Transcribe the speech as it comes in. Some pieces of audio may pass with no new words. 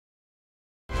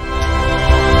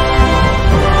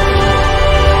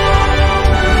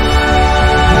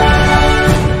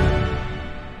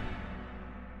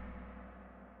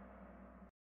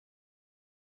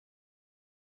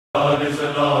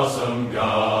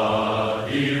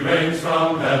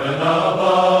from heaven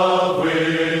above,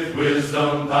 with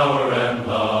wisdom, power, and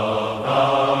love.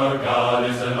 Our God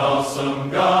is an awesome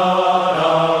God.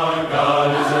 Our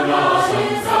God is an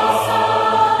awesome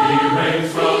God. He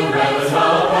reigns from heaven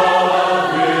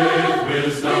above, with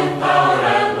wisdom, power,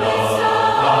 and love.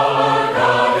 Our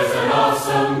God is an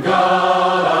awesome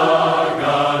God. Our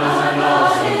God is an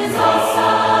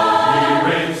awesome God. He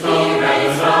reigns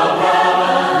from heaven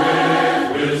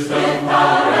above, with wisdom,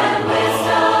 power, and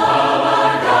love.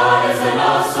 Our God is an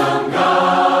awesome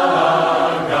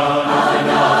God. Our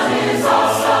God is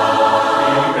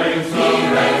awesome. He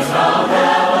reigns from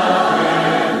heaven above,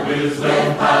 with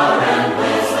wisdom, power, and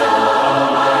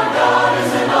wisdom. Our God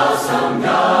is an awesome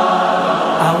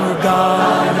God. Our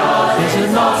God is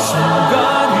an awesome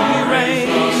God. He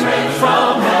reigns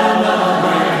from heaven above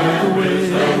with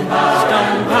wisdom,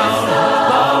 power,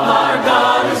 love. Our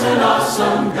God is an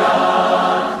awesome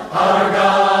God. Our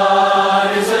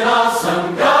God is an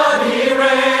awesome God. He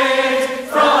reigns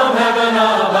from heaven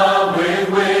above with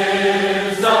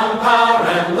wisdom, power,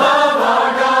 and love.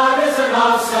 Our God is an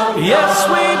awesome God. Yes,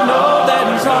 we know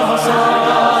that He's awesome.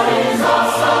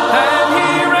 And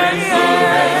He reigns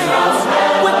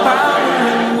with power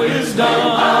and wisdom.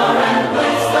 Our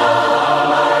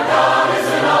God is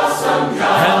an awesome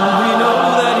God. And we know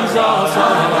that He's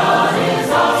awesome.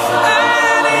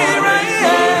 And He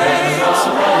reigns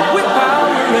with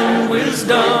power and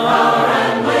wisdom.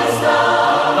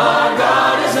 Our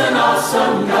God is an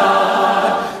awesome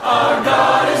God. Our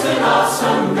God is an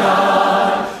awesome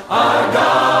God. Our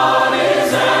God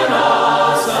is an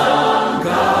awesome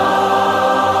God.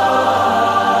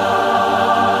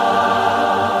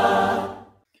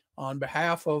 On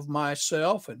behalf of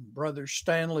myself and Brother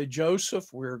Stanley Joseph,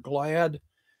 we're glad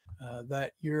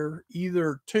that you're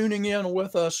either tuning in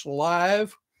with us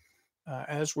live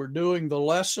as we're doing the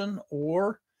lesson,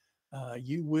 or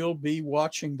you will be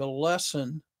watching the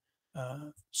lesson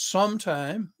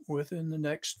sometime within the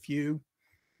next few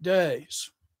days.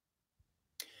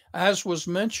 As was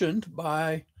mentioned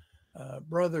by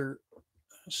Brother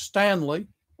Stanley,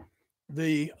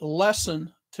 the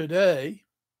lesson today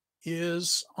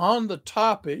is on the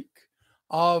topic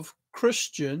of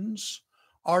Christians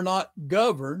are not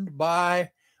governed by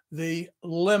the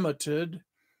limited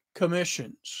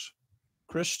commissions.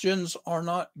 Christians are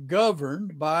not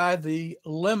governed by the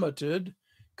limited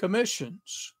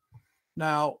commissions.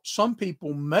 Now, some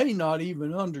people may not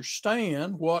even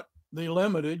understand what the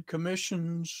limited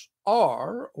commissions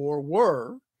are or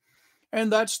were,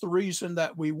 and that's the reason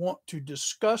that we want to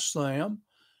discuss them.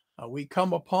 We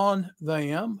come upon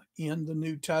them in the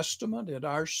New Testament at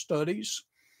our studies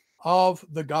of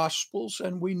the Gospels,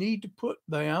 and we need to put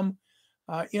them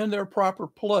in their proper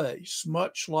place,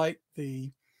 much like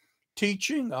the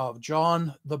teaching of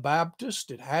John the Baptist.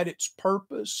 It had its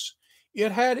purpose,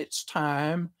 it had its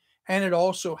time, and it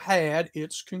also had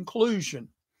its conclusion.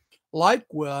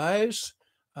 Likewise,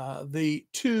 the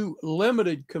two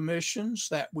limited commissions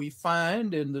that we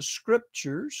find in the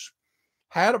Scriptures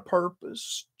had a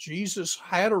purpose. Jesus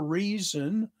had a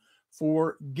reason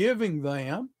for giving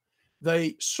them.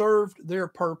 They served their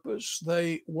purpose.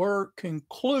 They were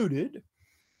concluded,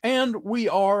 and we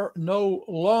are no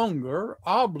longer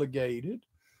obligated,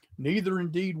 neither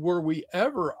indeed were we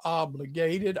ever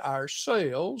obligated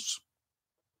ourselves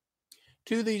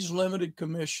to these limited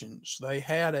commissions. They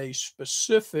had a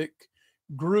specific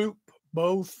group,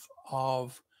 both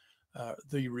of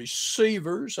the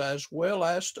receivers as well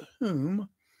as to whom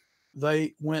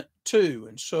they went to.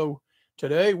 And so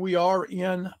today we are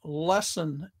in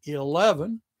lesson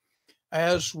 11.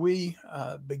 As we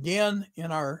begin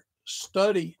in our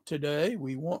study today,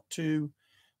 we want to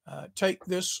take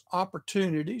this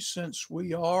opportunity, since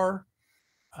we are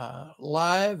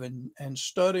live and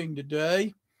studying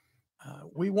today,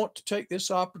 we want to take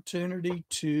this opportunity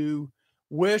to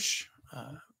wish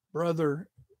Brother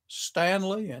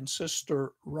Stanley and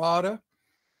Sister Rhoda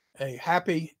a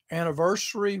happy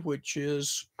anniversary, which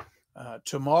is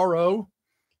tomorrow,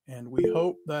 and we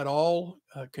hope that all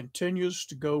continues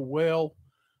to go well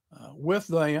with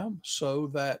them, so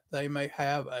that they may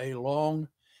have a long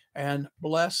and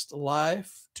blessed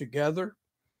life together.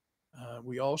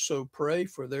 We also pray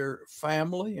for their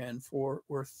family, and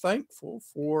we're thankful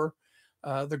for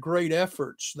the great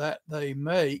efforts that they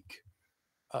make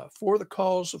for the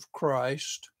cause of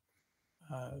Christ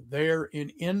there in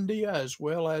India, as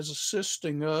well as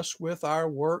assisting us with our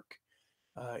work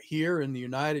here in the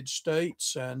United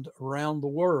States and around the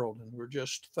world. And we're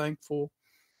just thankful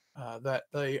that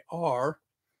they are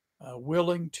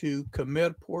willing to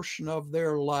commit a portion of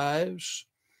their lives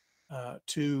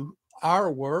to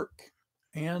our work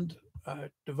and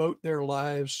devote their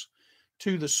lives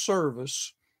to the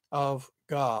service of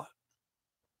God.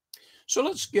 So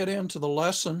let's get into the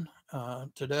lesson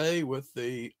today with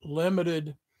the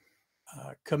limited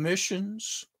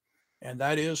commissions, and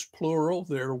that is plural.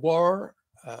 There were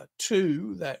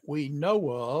two that we know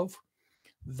of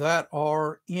that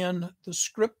are in the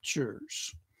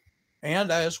scriptures.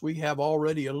 And as we have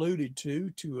already alluded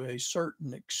to a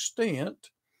certain extent,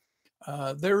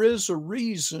 there is a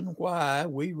reason why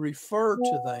we refer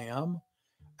to them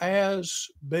as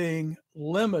being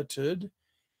limited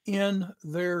in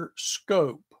their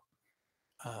scope.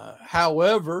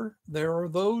 However, there are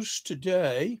those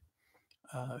today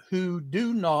who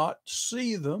do not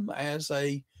see them as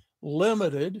a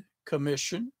limited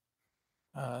commission.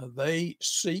 They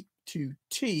seek to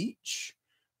teach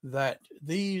that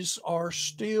these are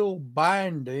still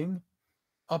binding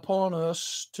upon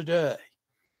us today.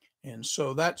 And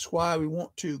so that's why we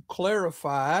want to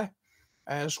clarify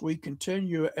as we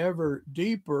continue ever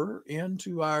deeper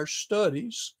into our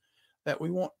studies, that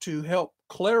we want to help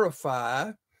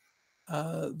clarify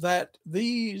that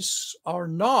these are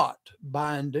not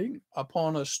binding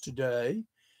upon us today.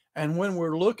 And when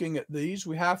we're looking at these,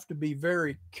 we have to be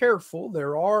very careful.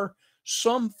 There are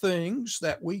some things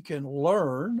that we can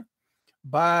learn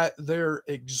by their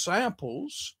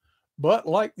examples, but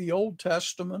like the Old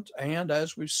Testament, and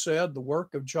as we said, the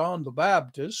work of John the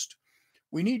Baptist,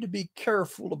 we need to be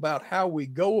careful about how we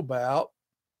go about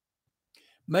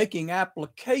making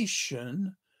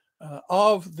application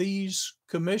of these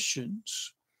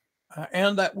commissions,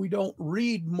 and that we don't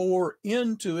read more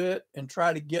into it and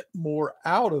try to get more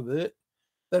out of it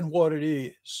than what it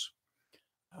is.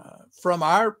 From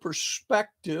our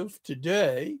perspective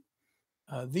today,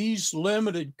 these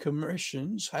limited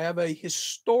commissions have a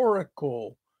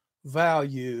historical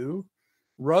value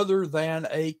rather than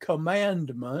a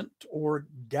commandment or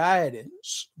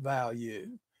guidance value.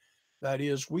 That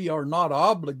is, we are not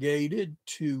obligated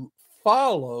to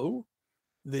follow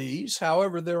these.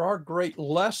 However, there are great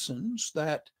lessons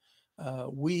that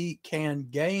we can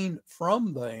gain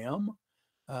from them,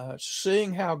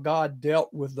 seeing how God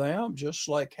dealt with them, just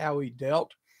like how he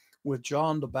dealt with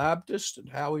John the Baptist and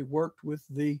how he worked with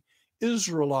the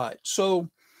Israelites. So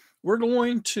we're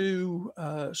going to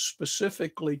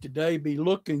specifically today be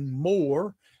looking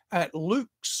more at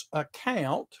Luke's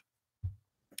account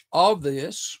of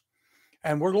this.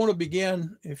 And we're going to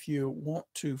begin, if you want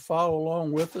to follow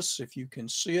along with us, if you can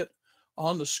see it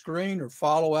on the screen or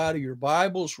follow out of your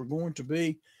Bibles, we're going to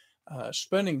be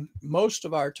spending most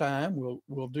of our time.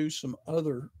 We'll do some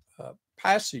other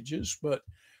passages, but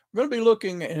we're going to be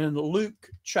looking in Luke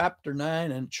chapter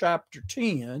 9 and chapter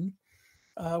 10,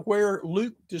 where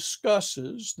Luke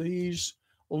discusses these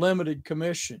limited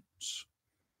commissions.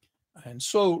 And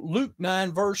so Luke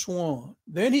 9 verse 1,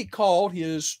 then he called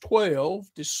his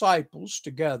 12 disciples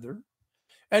together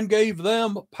and gave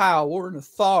them power and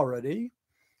authority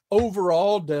over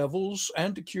all devils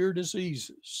and to cure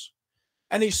diseases.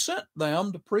 And he sent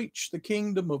them to preach the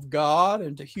kingdom of God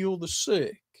and to heal the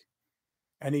sick.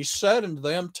 And he said unto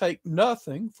them, take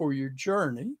nothing for your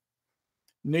journey,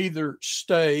 neither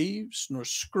staves, nor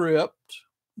scrip,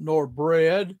 nor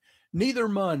bread, neither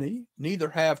money, neither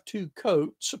have two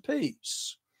coats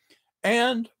apiece.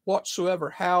 And whatsoever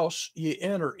house ye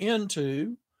enter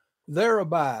into, there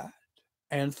abide,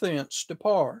 and thence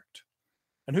depart.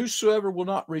 And whosoever will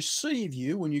not receive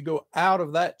you when you go out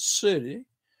of that city,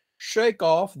 shake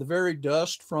off the very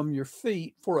dust from your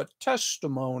feet for a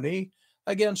testimony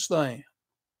against them.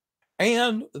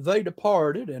 And they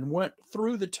departed and went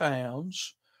through the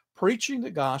towns, preaching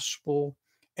the gospel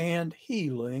and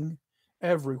healing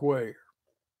everywhere.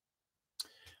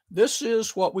 This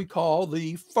is what we call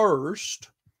the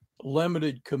first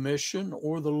limited commission,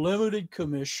 or the limited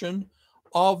commission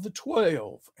of the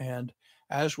 12. And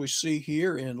as we see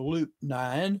here in Luke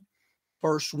 9,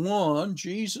 verse 1,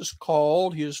 Jesus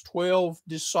called his 12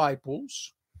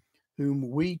 disciples, whom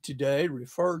we today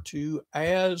refer to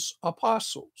as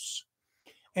apostles.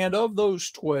 And of those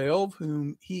 12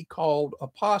 whom he called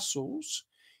apostles,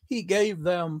 he gave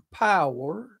them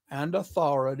power and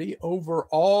authority over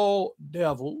all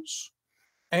devils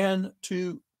and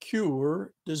to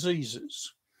cure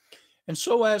diseases. And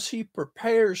so as he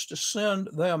prepares to send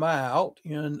them out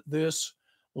in this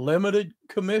limited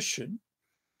commission,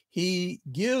 he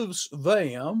gives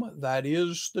them, that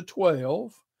is the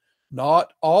 12,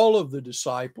 not all of the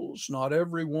disciples, not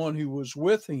everyone who was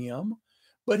with him,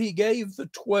 but he gave the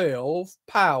 12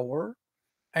 power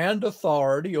and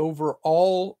authority over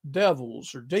all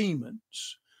devils or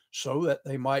demons, so that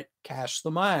they might cast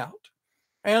them out,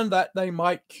 and that they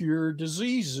might cure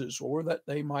diseases, or that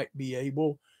they might be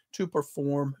able to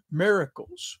perform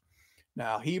miracles.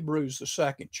 Now, Hebrews, the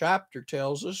 2nd chapter,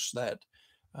 tells us that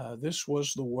this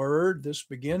was the word, this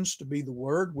begins to be the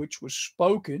word which was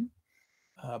spoken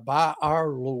by our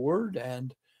Lord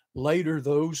and later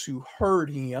those who heard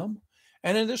him.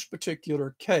 And in this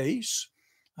particular case,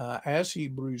 as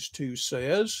Hebrews 2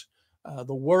 says,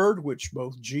 the word which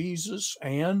both Jesus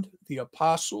and the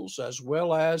apostles, as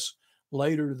well as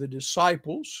later the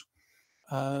disciples,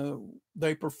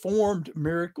 they performed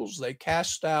miracles. They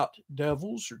cast out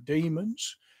devils or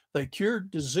demons. They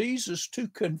cured diseases to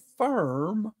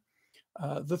confirm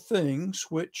the things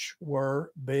which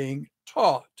were being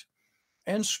taught.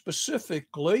 And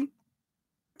specifically,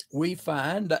 we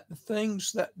find that the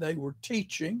things that they were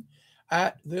teaching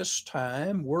at this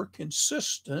time were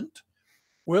consistent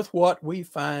with what we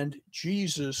find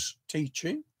Jesus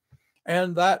teaching,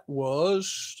 and that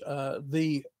was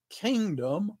the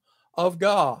kingdom of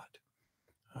God.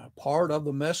 Part of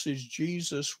the message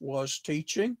Jesus was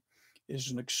teaching is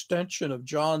an extension of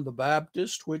John the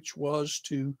Baptist, which was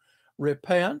to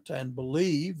repent and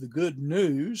believe the good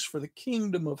news, for the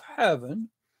kingdom of heaven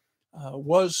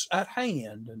was at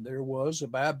hand, and there was a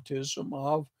baptism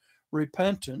of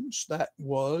repentance that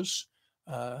was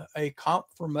a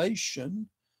confirmation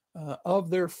of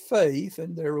their faith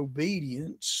and their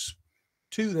obedience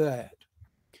to that.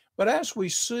 But as we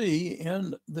see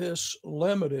in this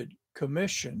limited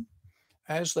commission,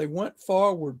 as they went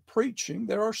forward preaching,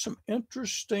 there are some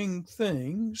interesting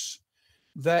things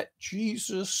that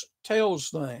Jesus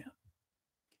tells them.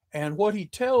 And what he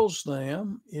tells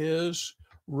them is,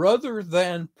 rather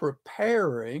than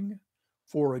preparing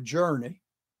for a journey,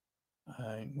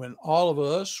 when all of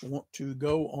us want to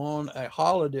go on a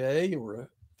holiday or a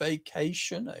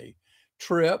vacation, a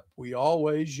trip, we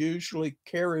always usually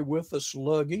carry with us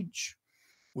luggage.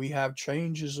 We have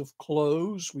changes of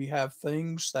clothes. We have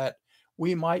things that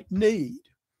we might need.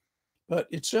 But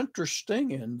it's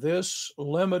interesting, in this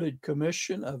limited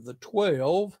commission of the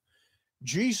 12,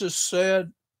 Jesus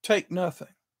said, take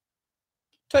nothing.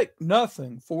 Take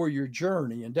nothing for your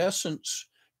journey. In essence,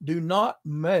 do not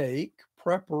make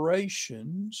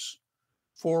preparations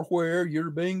for where you're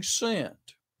being sent.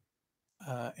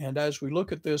 And as we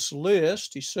look at this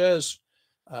list, he says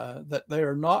that they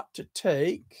are not to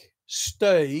take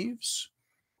staves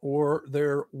or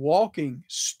their walking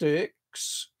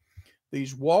sticks.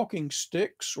 These walking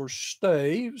sticks or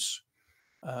staves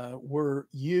were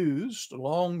used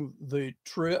along the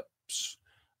trips.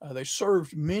 They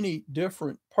served many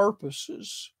different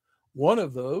purposes. One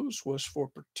of those was for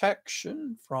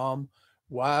protection from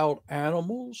wild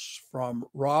animals, from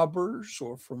robbers,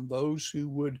 or from those who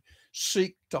would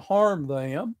seek to harm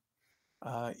them.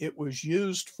 It was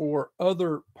used for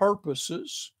other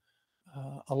purposes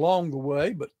along the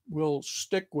way, but we'll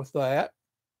stick with that.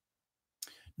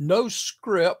 No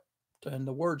scrip, and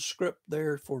the word scrip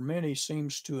there for many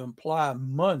seems to imply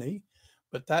money,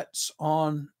 but that's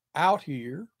on out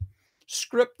here.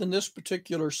 Scrip in this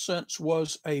particular sense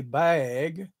was a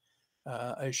bag,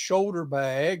 a shoulder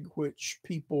bag, which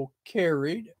people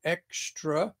carried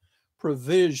extra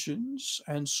provisions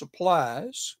and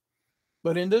supplies.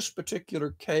 But in this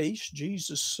particular case,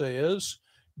 Jesus says,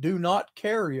 do not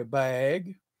carry a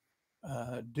bag,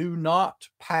 do not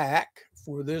pack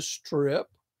for this trip.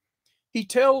 He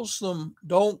tells them,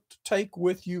 don't take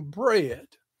with you bread.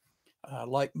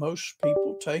 Like most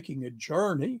people taking a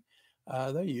journey,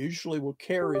 they usually will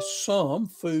carry some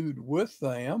food with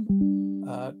them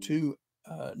to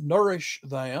nourish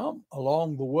them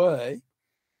along the way.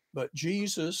 But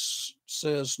Jesus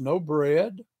says, no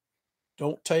bread,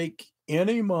 don't take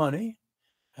any money.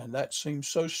 And that seems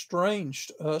so strange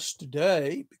to us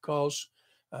today, because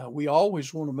we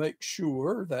always want to make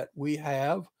sure that we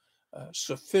have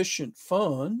sufficient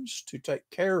funds to take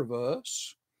care of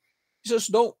us. He says,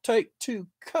 don't take 2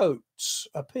 coats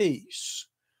apiece.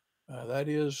 That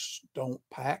is, don't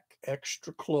pack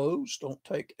extra clothes, don't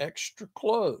take extra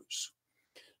clothes.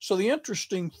 So the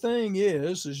interesting thing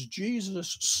is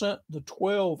Jesus sent the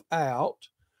 12 out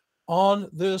on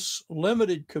this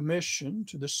limited commission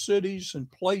to the cities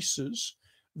and places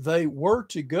they were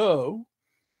to go,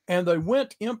 and they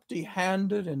went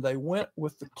empty-handed, and they went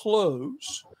with the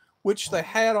clothes which they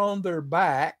had on their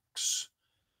backs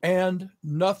and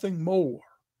nothing more.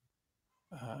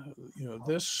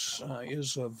 This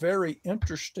is a very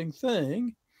interesting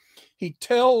thing. He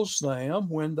tells them,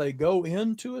 when they go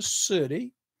into a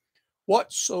city,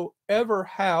 whatsoever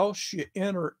house you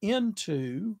enter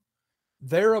into,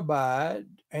 there abide,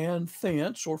 and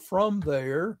thence or from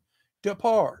there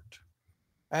depart.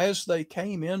 As they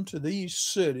came into these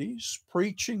cities,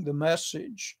 preaching the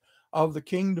message of the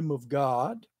kingdom of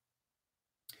God,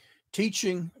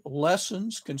 teaching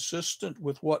lessons consistent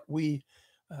with what we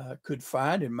could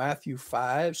find in Matthew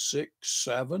 5, 6,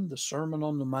 7, the Sermon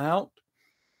on the Mount,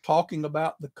 talking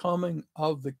about the coming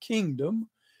of the kingdom.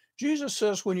 Jesus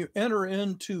says when you enter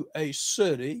into a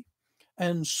city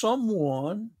and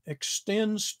someone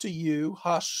extends to you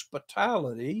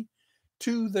hospitality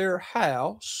to their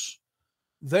house,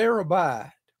 there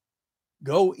abide.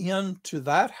 Go into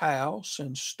that house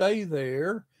and stay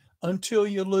there until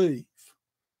you leave.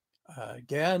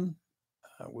 Again,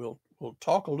 we'll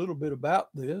talk a little bit about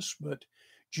this, but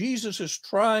Jesus is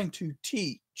trying to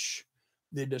teach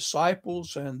the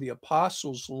disciples and the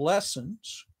apostles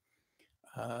lessons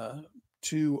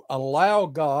to allow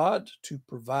God to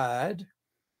provide,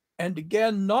 and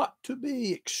again, not to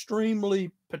be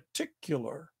extremely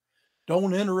particular.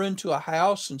 Don't enter into a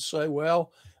house and say,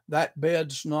 well, that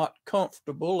bed's not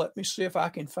comfortable. Let me see if I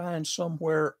can find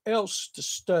somewhere else to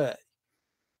stay.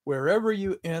 Wherever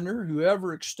you enter,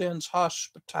 whoever extends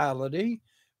hospitality,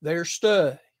 there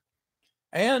stay.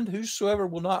 And whosoever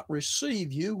will not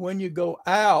receive you when you go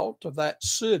out of that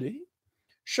city,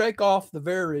 shake off the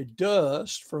very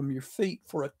dust from your feet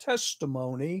for a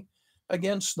testimony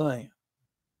against them.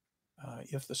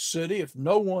 If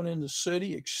no one in the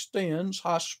city extends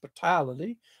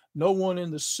hospitality, no one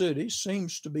in the city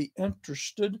seems to be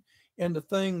interested in the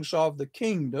things of the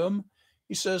kingdom,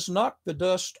 he says, knock the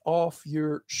dust off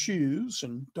your shoes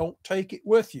and don't take it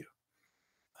with you.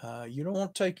 You don't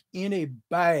want to take any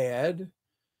bad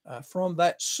from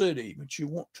that city, but you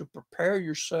want to prepare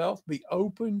yourself, be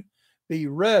open, be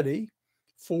ready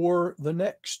for the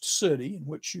next city in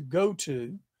which you go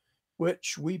to,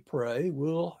 which we pray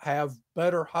will have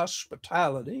better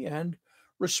hospitality and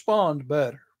respond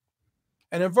better.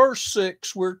 And in verse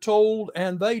 6, we're told,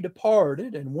 and they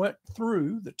departed and went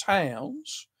through the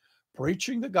towns,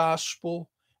 preaching the gospel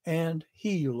and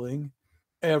healing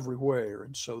everywhere.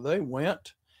 And so they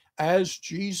went as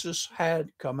Jesus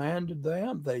had commanded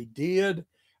them. They did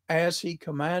as he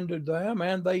commanded them,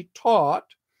 and they taught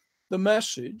the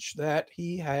message that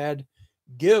he had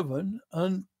given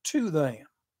unto them.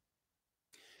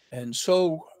 And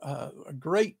so a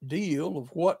great deal of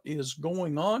what is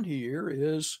going on here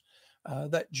is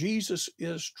that Jesus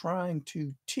is trying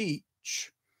to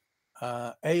teach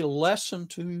a lesson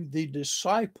to the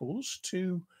disciples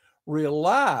to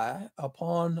rely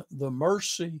upon the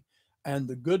mercy and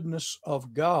the goodness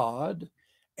of God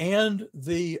and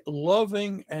the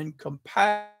loving and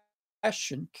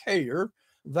compassion, care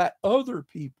that other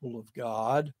people of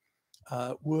God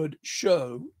would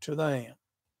show to them.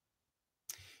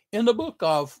 In the book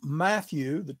of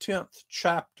Matthew, the 10th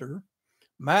chapter,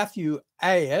 Matthew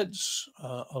adds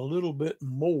a little bit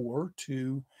more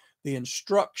to the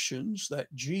instructions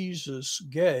that Jesus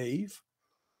gave.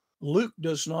 Luke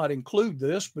does not include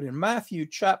this, but in Matthew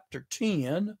chapter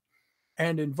 10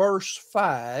 and in verse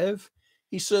 5,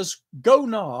 he says, go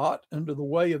not into the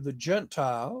way of the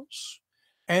Gentiles,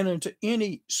 and into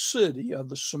any city of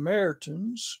the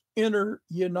Samaritans enter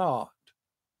ye not,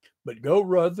 but go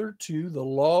rather to the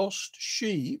lost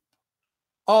sheep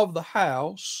of the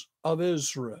house of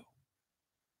Israel.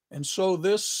 And so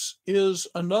this is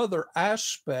another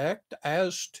aspect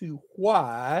as to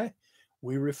why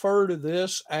we refer to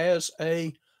this as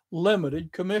a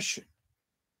limited commission.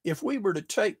 If we were to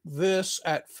take this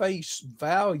at face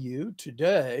value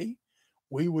today,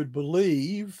 we would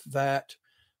believe that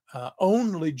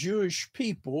only Jewish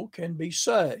people can be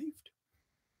saved.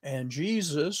 And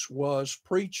Jesus was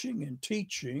preaching and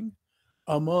teaching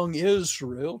among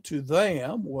Israel. To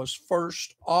them was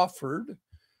first offered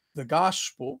the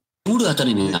gospel. దేవుడు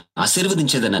అతనిని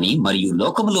ఆశీర్వదించదనని మరియు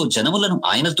లోకములో జనములను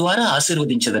ఆయన ద్వారా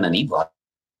ఆశీర్వదించదనని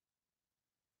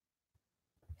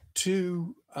to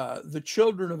the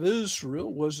children of Israel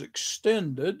was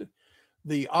extended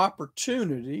the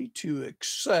opportunity to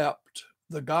accept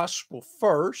the gospel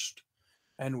first.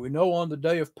 And we know on the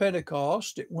day of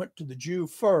Pentecost, it went to the Jew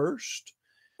first.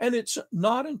 And it's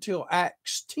not until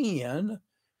Acts 10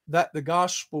 that the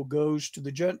gospel goes to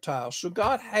the Gentiles. So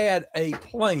God had a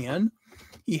plan.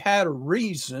 He had a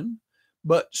reason,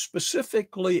 but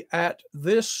specifically at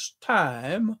this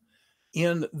time,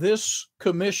 in this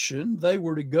commission, they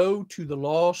were to go to the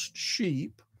lost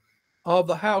sheep of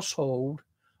the household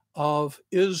of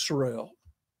Israel.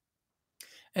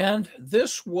 And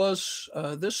this was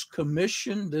this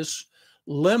commission, this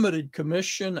limited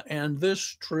commission, and this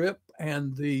trip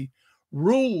and the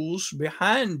rules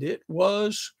behind it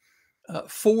was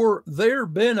for their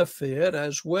benefit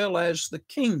as well as the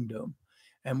kingdom.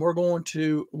 And we're going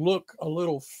to look a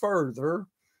little further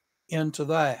into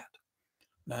that.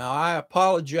 Now, I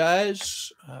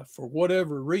apologize for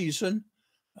whatever reason.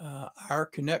 Our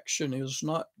connection is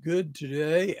not good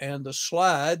today, and the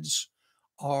slides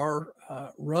are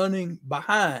running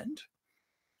behind.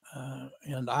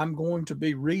 And I'm going to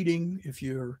be reading, if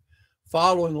you're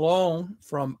following along,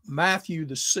 from Matthew,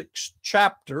 the 6th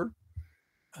chapter.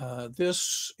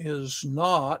 This is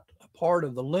not a part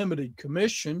of the limited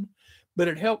commission, but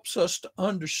it helps us to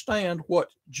understand what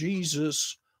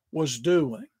Jesus was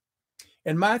doing.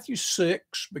 In Matthew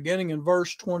 6, beginning in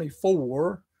verse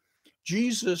 24,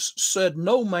 Jesus said,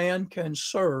 "No man can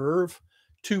serve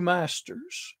two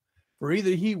masters, for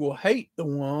either he will hate the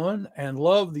one and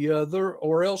love the other,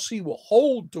 or else he will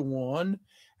hold to one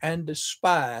and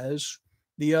despise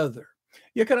the other.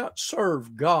 You cannot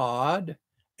serve God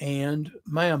and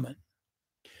mammon.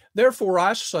 Therefore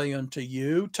I say unto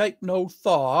you, take no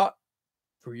thought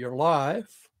for your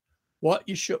life, what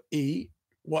you shall eat,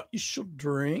 what you shall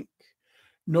drink,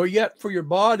 nor yet for your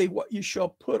body what you shall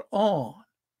put on.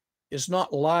 Is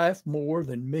not life more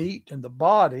than meat, and the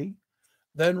body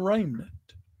than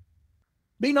raiment?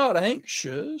 Be not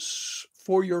anxious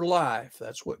for your life."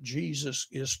 That's what Jesus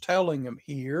is telling him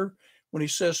here when he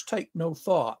says, take no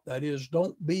thought. That is,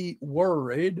 don't be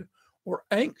worried or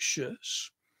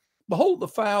anxious. "Behold the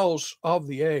fowls of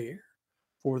the air,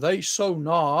 for they sow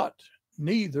not,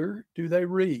 neither do they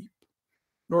reap,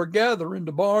 nor gather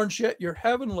into barns, yet your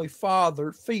heavenly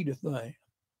Father feedeth them.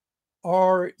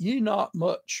 Are ye not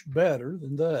much better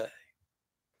than they?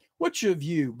 Which of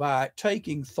you, by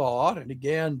taking thought, and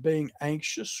again being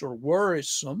anxious or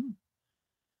worrisome,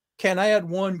 can add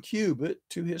 1 cubit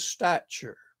to his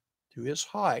stature, to his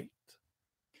height?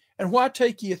 And why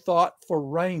take ye thought for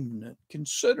raiment?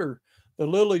 Consider the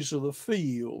lilies of the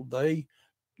field, they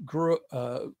grow,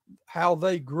 how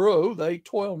they grow, they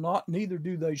toil not, neither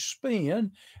do they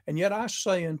spin. And yet I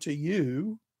say unto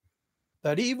you,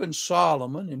 that even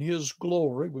Solomon in his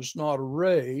glory was not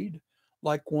arrayed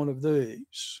like one of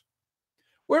these.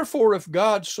 Wherefore, if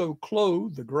God so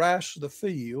clothe the grass of the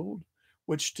field,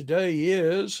 which today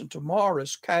is, and tomorrow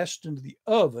is cast into the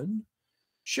oven,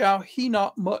 shall he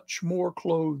not much more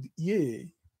clothe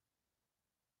ye,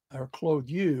 or clothe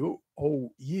you,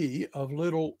 O ye of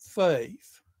little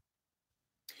faith?"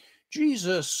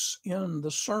 Jesus, in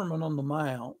the Sermon on the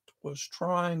Mount, was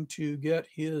trying to get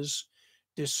his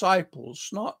disciples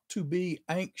not to be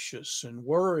anxious and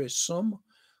worrisome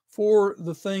for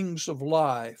the things of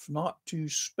life, not to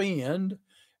spend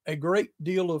a great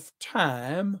deal of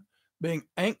time being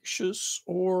anxious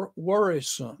or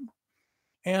worrisome.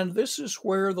 And this is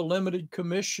where the limited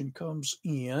commission comes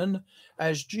in,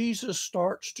 as Jesus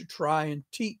starts to try and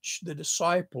teach the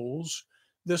disciples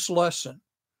this lesson.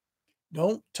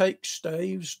 Don't take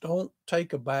staves, don't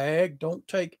take a bag, don't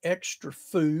take extra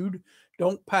food,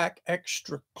 don't pack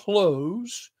extra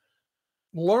clothes.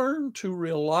 Learn to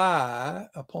rely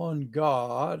upon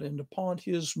God and upon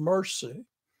his mercy.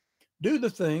 Do the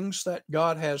things that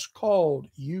God has called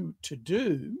you to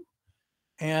do,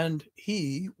 and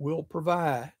he will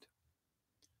provide.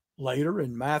 Later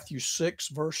in Matthew 6,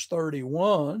 verse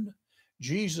 31,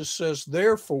 Jesus says,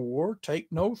 "Therefore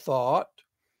take no thought,"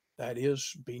 that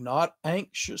is, be not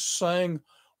anxious, saying,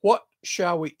 "What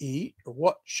shall we eat, or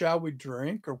what shall we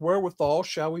drink, or wherewithal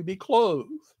shall we be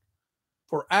clothed?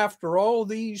 For after all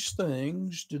these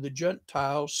things do the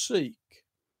Gentiles seek.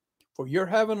 For your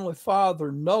heavenly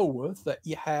Father knoweth that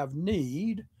ye have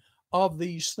need of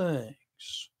these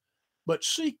things. But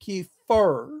seek ye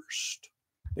first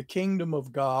the kingdom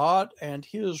of God and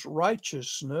his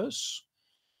righteousness,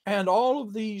 and all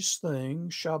of these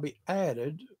things shall be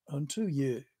added unto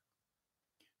you."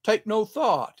 Take no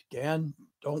thought. Again,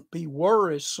 don't be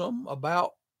worrisome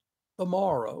about the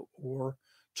morrow or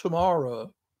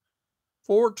tomorrow.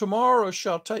 For tomorrow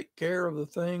shall take care of the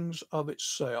things of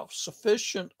itself.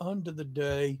 Sufficient unto the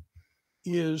day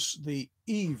is the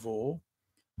evil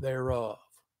thereof.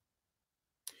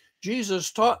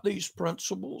 Jesus taught these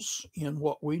principles in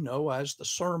what we know as the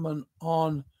Sermon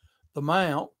on the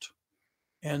Mount.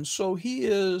 And so he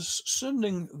is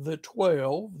sending the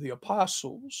 12, the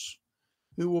apostles,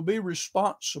 who will be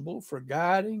responsible for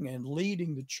guiding and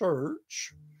leading the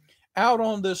church, out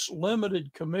on this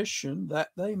limited commission that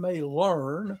they may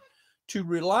learn to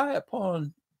rely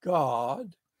upon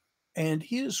God and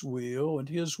his will and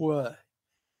his way,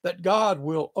 that God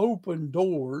will open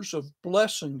doors of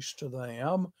blessings to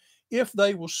them if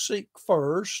they will seek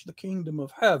first the kingdom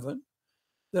of heaven.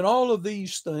 Then all of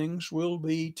these things will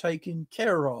be taken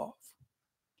care of.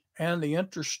 And the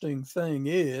interesting thing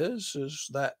is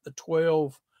that the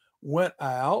 12 went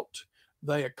out.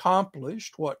 They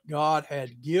accomplished what God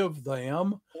had give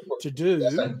them to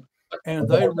do, and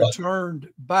they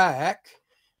returned back,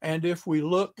 And if we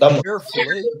look Tama.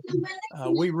 carefully,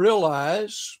 we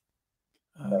realize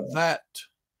that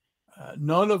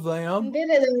none of them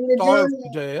starved to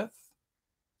death.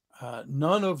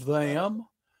 None of them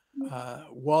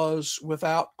was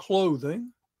without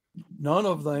clothing. None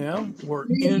of them were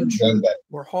injured,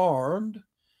 were harmed.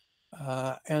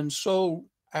 And so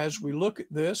as we look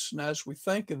at this and as we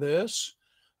think of this,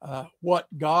 what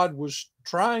God was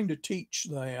trying to teach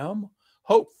them,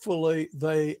 hopefully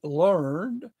they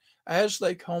learned as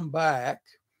they come back.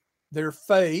 Their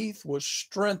faith was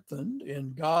strengthened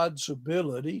in God's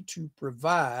ability to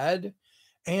provide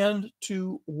and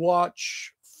to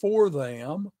watch for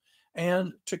them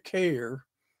and to care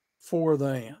for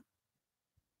them.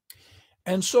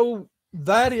 And so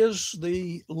that is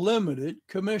the limited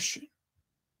commission.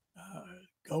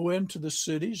 Go into the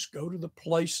cities, go to the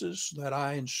places that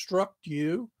I instruct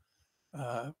you.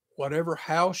 Whatever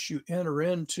house you enter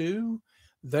into,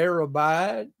 there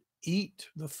abide, eat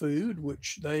the food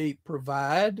which they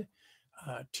provide,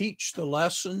 teach the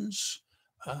lessons,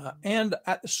 and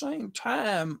at the same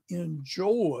time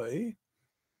enjoy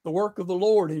the work of the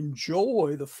Lord.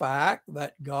 Enjoy the fact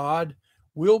that God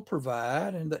will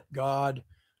provide and that God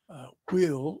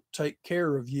will take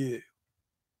care of you.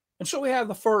 And so we have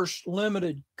the first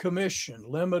limited commission,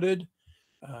 limited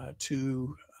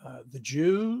to the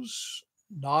Jews,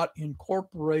 not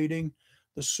incorporating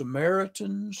the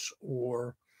Samaritans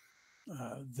or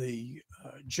the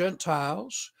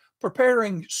Gentiles,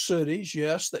 preparing cities,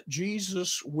 yes, that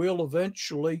Jesus will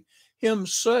eventually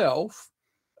himself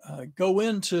go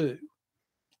into.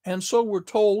 And so we're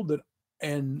told that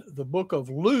in the book of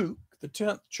Luke, the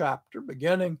 10th chapter,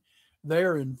 beginning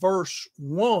there in verse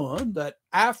 1, that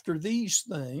after these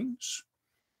things,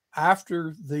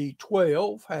 after the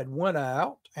 12 had went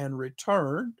out and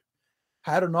returned,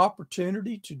 had an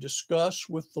opportunity to discuss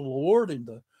with the Lord in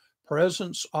the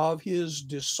presence of his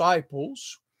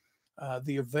disciples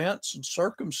the events and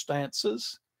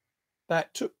circumstances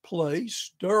that took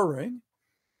place during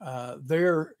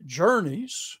their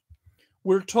journeys,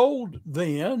 we're told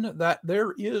then that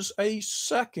there is a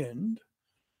second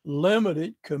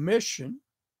limited commission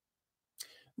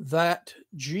that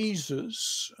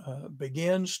Jesus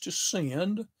begins to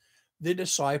send the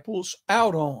disciples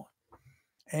out on.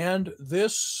 And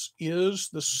this is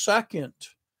the second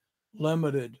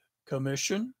limited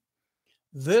commission.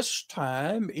 This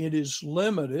time it is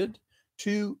limited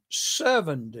to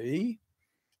 70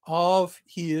 of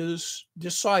his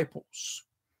disciples.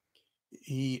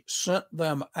 He sent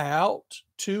them out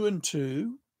 2 and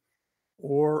 2,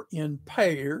 or in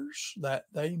pairs, that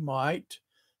they might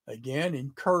again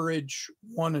encourage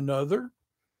one another,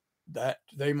 that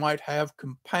they might have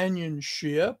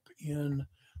companionship in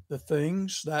the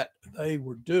things that they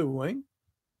were doing.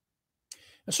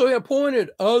 And so he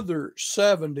appointed other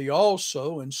 70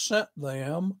 also and sent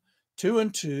them 2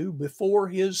 and 2 before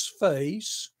his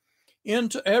face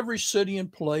into every city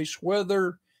and place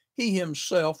whither he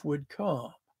himself would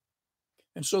come.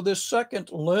 And so this second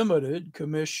limited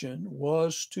commission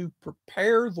was to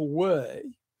prepare the way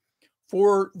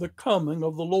for the coming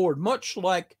of the Lord, much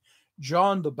like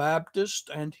John the Baptist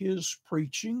and his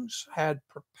preachings had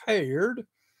prepared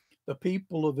the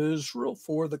people of Israel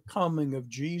for the coming of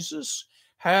Jesus,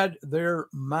 had their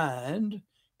mind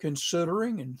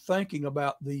considering and thinking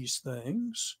about these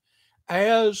things.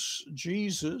 As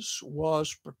Jesus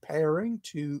was preparing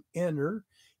to enter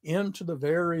into the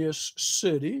various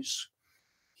cities,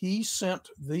 he sent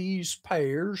these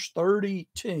pairs, 30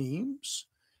 teams,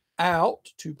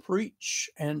 out to preach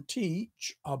and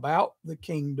teach about the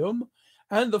kingdom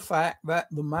and the fact that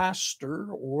the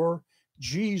Master, or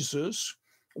Jesus,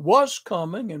 was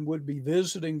coming and would be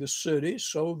visiting the city,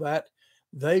 so that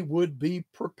they would be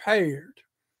prepared,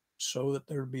 so that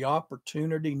there would be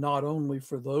opportunity not only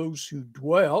for those who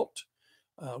dwelt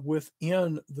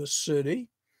within the city,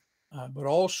 but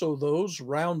also those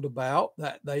round about,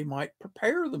 that they might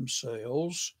prepare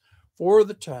themselves for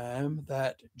the time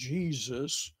that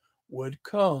Jesus would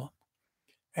come.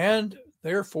 And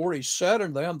therefore he said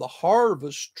unto them, the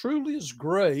harvest truly is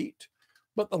great,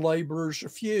 but the laborers are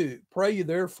few. Pray ye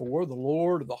therefore the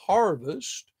Lord of the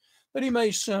harvest, that he may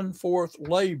send forth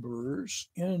laborers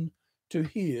into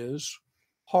his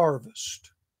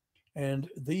harvest. And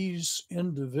these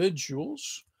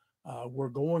individuals were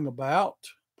going about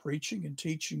preaching and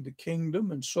teaching the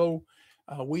kingdom. And so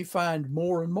we find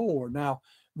more and more. Now,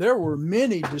 there were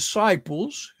many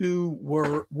disciples who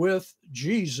were with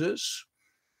Jesus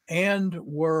and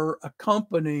were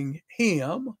accompanying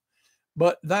him,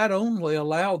 but that only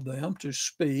allowed them to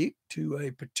speak to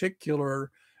a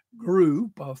particular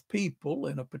group of people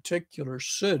in a particular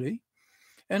city.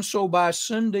 And so by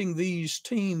sending these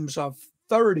teams of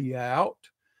 30 out,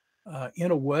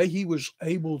 in a way, he was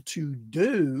able to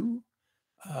do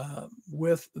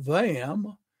with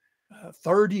them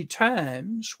 30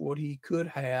 times what he could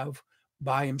have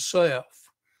by himself.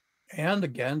 And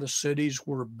again, the cities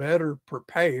were better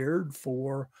prepared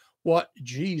for what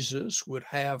Jesus would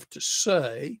have to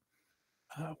say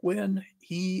when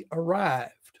he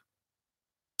arrived.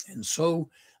 And so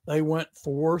they went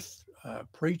forth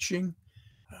preaching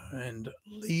and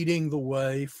leading the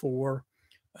way for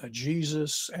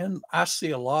Jesus. And I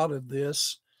see a lot of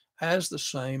this as the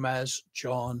same as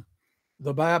John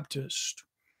the Baptist.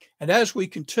 And as we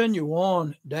continue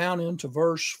on down into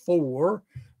verse 4,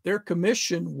 their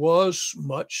commission was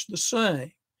much the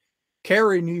same.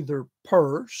 Carry neither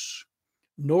purse,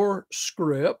 nor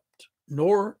script,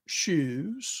 nor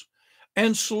shoes,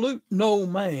 and salute no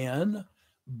man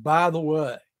by the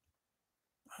way.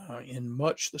 In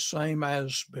much the same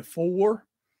as before,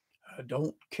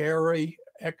 don't carry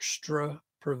extra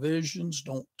provisions,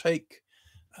 don't take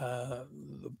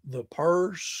the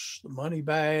purse, the money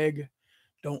bag,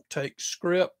 don't take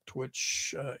script,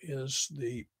 which is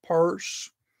the purse.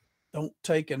 Don't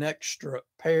take an extra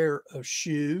pair of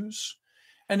shoes.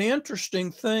 And the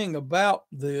interesting thing about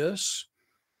this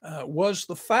was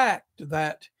the fact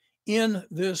that in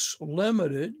this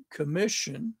limited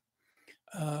commission,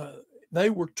 they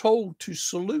were told to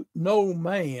salute no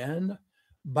man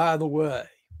by the way,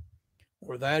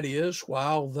 or that is,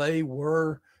 while they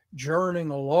were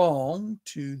journeying along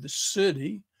to the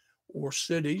city or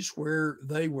cities where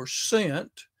they were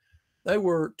sent, they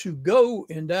were to go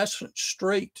in essence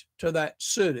straight to that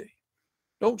city.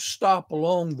 Don't stop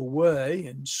along the way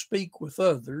and speak with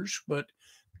others, but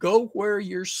go where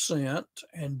you're sent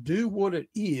and do what it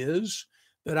is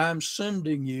that I'm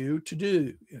sending you to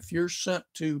do. If you're sent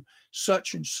to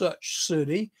such and such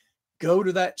city, go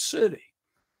to that city.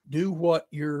 Do what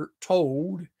you're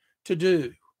told to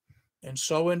do. And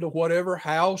so into whatever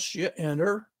house you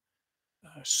enter,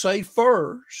 say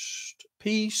first,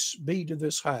 peace be to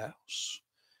this house.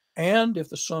 And if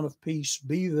the Son of Peace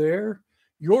be there,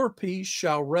 your peace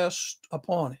shall rest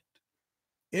upon it.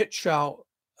 It shall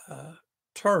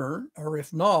turn, or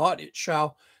if not, it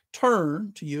shall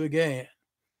turn to you again.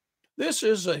 This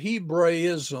is a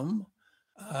Hebraism.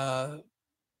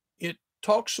 It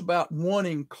talks about one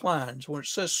inclines. When it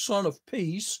says Son of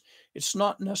Peace, it's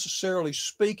not necessarily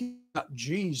speaking about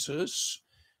Jesus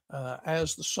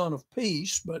as the Son of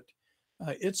Peace, but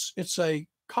it's a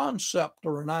concept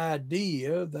or an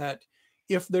idea that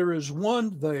if there is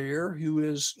one there who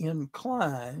is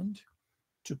inclined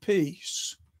to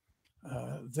peace,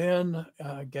 then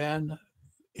again,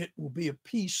 it will be a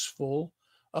peaceful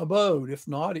abode. If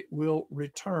not, it will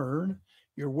return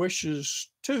your wishes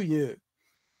to you.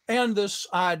 And this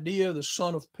idea, the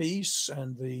Son of Peace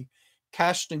and the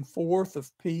casting forth of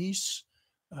peace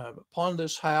upon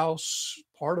this house,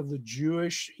 part of the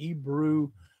Jewish Hebrew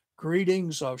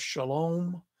greetings of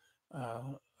shalom,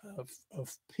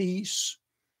 of peace,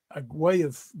 a way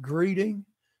of greeting.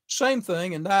 Same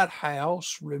thing in that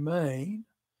house remain,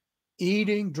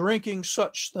 eating, drinking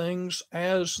such things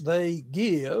as they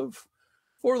give,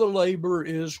 for the labor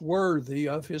is worthy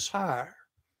of his hire.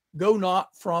 Go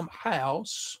not from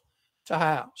house to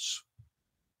house.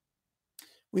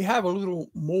 We have a little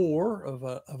more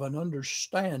of an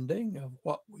understanding of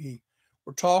what we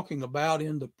were talking about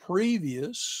in the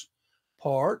previous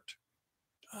part.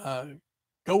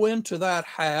 Go into that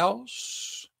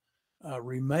house,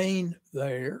 remain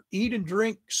there, eat and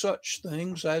drink such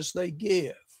things as they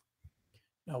give.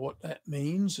 Now, what that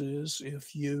means is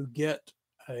if you get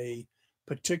a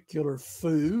particular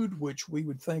food, which we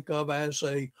would think of as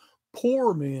a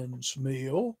poor man's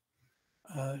meal,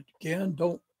 again,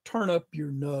 don't turn up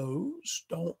your nose,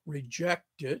 don't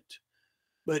reject it,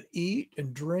 but eat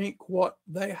and drink what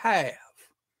they have.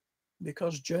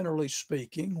 Because generally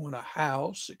speaking, when a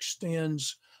house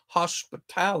extends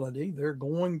hospitality, they're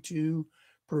going to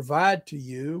provide to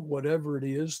you whatever it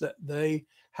is that they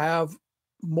have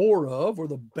more of or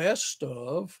the best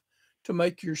of to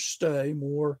make your stay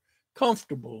more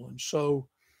comfortable. And so,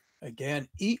 again,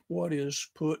 eat what is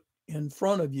put in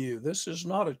front of you. This is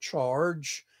not a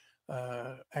charge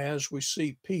as we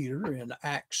see Peter in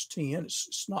Acts 10.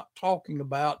 It's not talking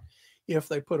about if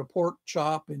they put a pork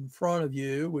chop in front of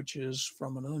you, which is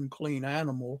from an unclean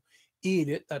animal, eat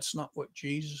it. That's not what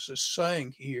Jesus is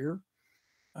saying here.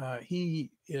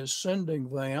 He is sending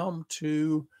them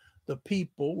to the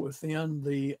people within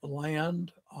the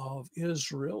land of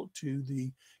Israel, to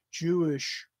the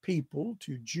Jewish people,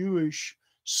 to Jewish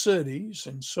cities.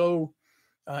 And so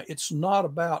It's not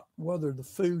about whether the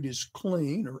food is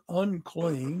clean or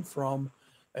unclean from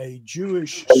a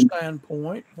Jewish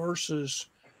standpoint versus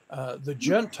the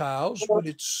Gentiles, but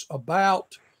it's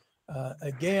about,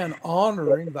 again,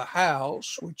 honoring the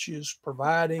house, which is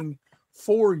providing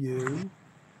for you.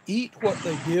 Eat what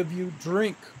they give you,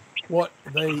 drink what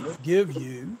they give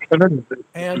you,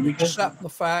 and accept the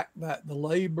fact that the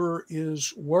labor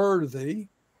is worthy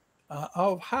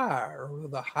of hire, or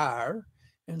the hire.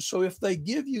 And so if they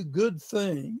give you good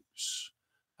things,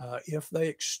 if they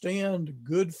extend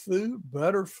good food,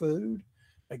 better food,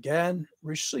 again,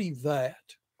 receive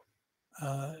that.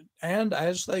 And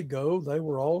as they go, they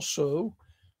were also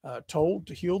told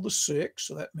to heal the sick.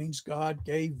 So that means God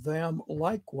gave them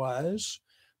likewise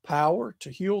power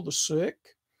to heal the sick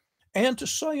and to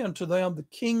say unto them, the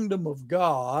kingdom of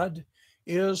God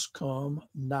is come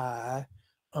nigh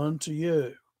unto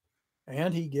you.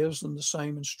 And he gives them the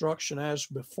same instruction as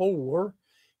before.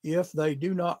 If they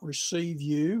do not receive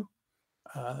you,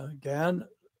 again,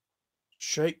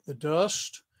 shake the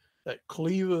dust that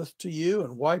cleaveth to you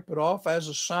and wipe it off as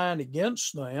a sign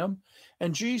against them.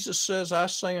 And Jesus says, I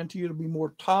say unto you to be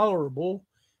more tolerable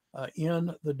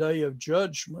in the day of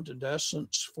judgment, in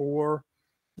essence, for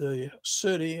the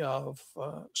city of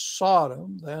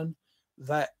Sodom than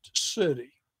that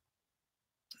city.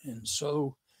 And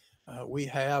so we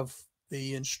have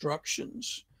the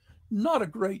instructions, not a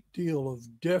great deal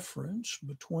of difference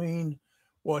between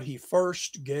what he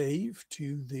first gave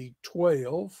to the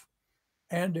 12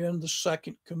 and in the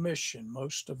second commission.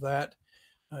 Most of that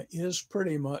is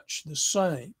pretty much the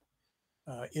same.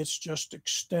 It's just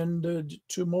extended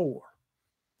to more.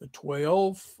 The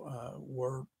 12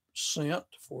 were sent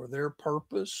for their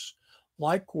purpose.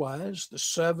 Likewise, the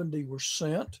 70 were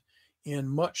sent in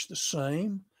much the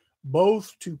same,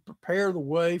 both to prepare the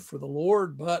way for the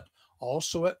Lord, but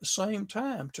also at the same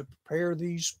time to prepare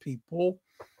these people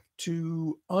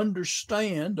to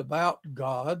understand about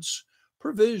God's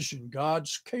provision,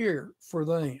 God's care for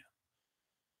them.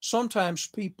 Sometimes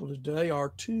people today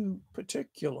are too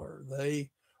particular. They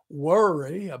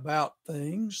worry about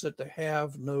things that they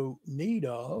have no need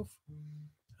of.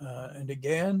 And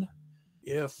again,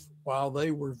 if while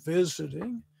they were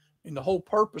visiting, and the whole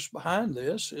purpose behind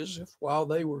this is if while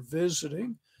they were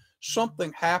visiting,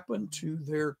 something happened to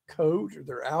their coat or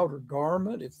their outer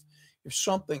garment, if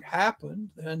something happened,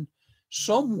 then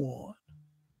someone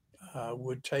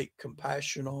would take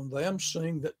compassion on them,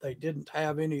 seeing that they didn't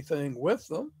have anything with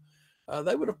them.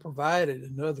 They would have provided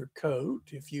another coat.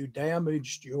 If you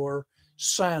damaged your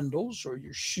sandals or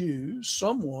your shoes,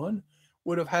 someone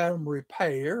would have had them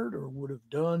repaired or would have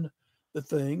done the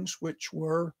things which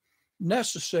were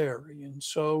necessary. And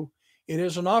so it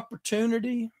is an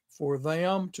opportunity for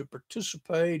them to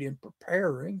participate in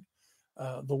preparing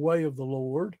the way of the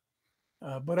Lord.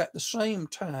 But at the same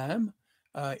time,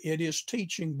 it is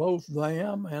teaching both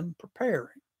them and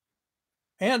preparing.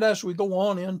 And as we go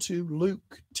on into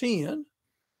Luke 10,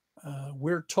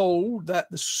 we're told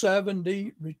that the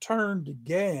 70 returned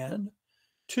again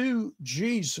to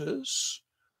Jesus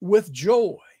with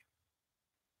joy,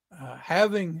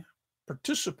 having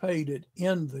participated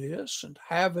in this and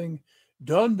having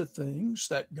done the things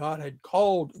that God had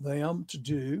called them to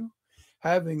do,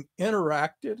 having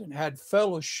interacted and had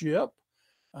fellowship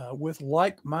with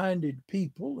like-minded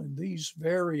people in these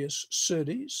various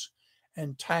cities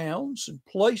and towns and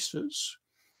places.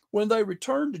 When they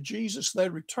returned to Jesus, they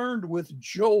returned with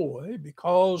joy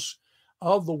because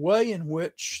of the way in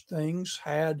which things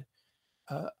had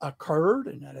occurred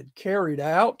and had carried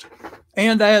out.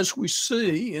 And as we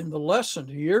see in the lesson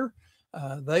here,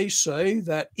 they say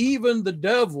that even the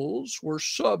devils were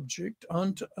subject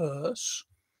unto us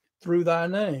through thy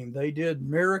name. They did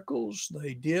miracles.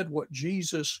 They did what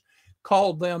Jesus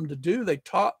called them to do. They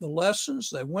taught the lessons.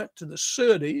 They went to the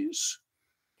cities.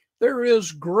 There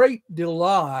is great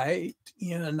delight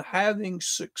in having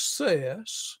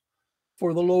success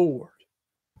for the Lord.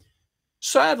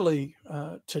 Sadly,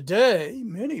 today,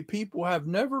 many people have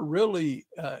never really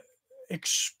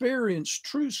experienced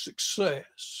true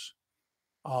success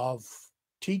of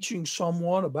teaching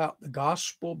someone about the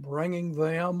gospel, bringing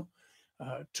them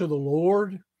to the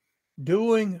Lord,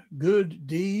 doing good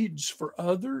deeds for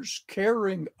others,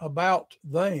 caring about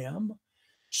them.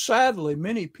 Sadly,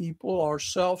 many people are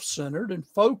self-centered and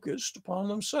focused upon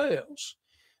themselves.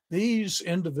 These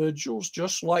individuals,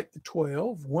 just like the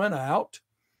 12, went out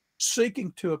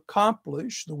seeking to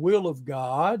accomplish the will of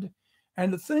God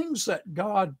and the things that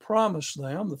God promised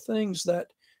them, the things that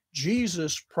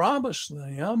Jesus promised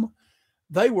them,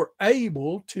 they were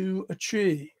able to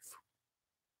achieve.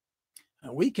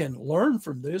 We can learn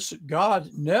from this that God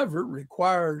never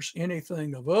requires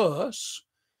anything of us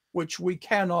which we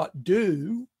cannot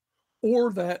do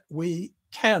or that we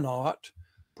cannot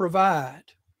provide.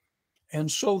 And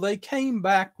so they came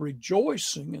back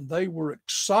rejoicing and they were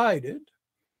excited.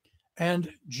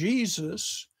 And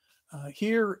Jesus,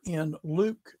 here in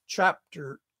Luke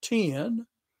chapter 10,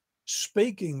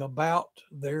 speaking about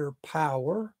their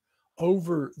power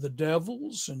over the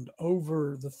devils and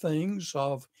over the things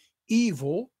of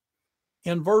evil,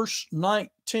 in verse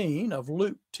 19 of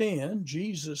Luke 10,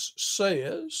 Jesus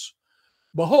says,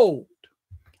 "Behold,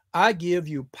 I give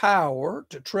you power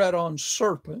to tread on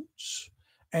serpents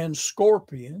and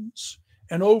scorpions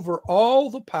and over all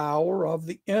the power of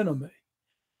the enemy,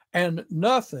 and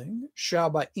nothing shall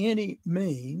by any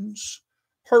means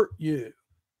hurt you."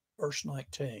 Verse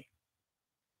 19.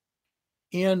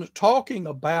 In talking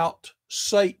about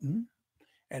Satan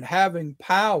and having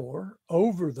power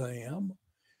over them,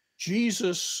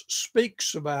 Jesus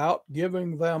speaks about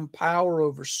giving them power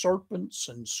over serpents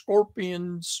and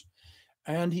scorpions,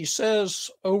 and he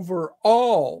says over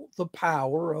all the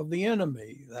power of the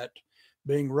enemy, that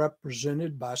being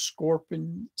represented by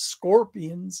scorpions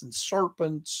and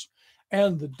serpents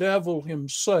and the devil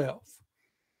himself.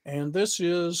 And this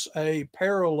is a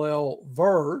parallel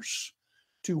verse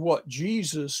to what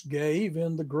Jesus gave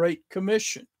in the Great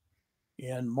Commission.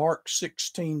 In Mark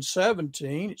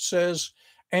 16:17, it says,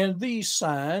 "And these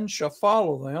signs shall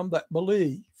follow them that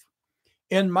believe.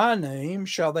 In my name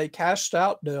shall they cast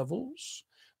out devils.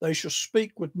 They shall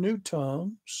speak with new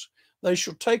tongues. They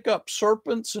shall take up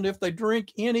serpents, and if they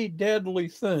drink any deadly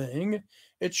thing,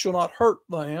 it shall not hurt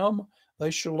them.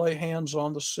 They shall lay hands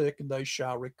on the sick, and they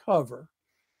shall recover."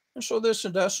 And so this,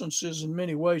 in essence, is in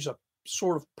many ways a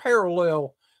sort of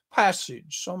parallel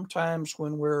passage. Sometimes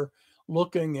when we're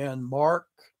looking in Mark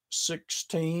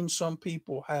 16, some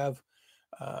people have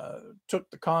took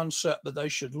the concept that they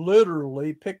should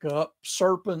literally pick up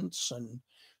serpents and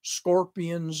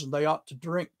scorpions and they ought to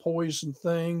drink poison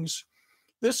things.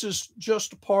 This is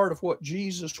just a part of what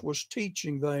Jesus was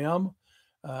teaching them,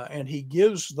 and he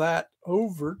gives that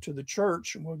over to the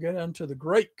church, and we'll get into the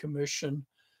Great Commission,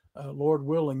 Lord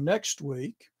willing, next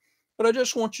week. But I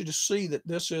just want you to see that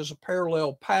this is a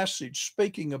parallel passage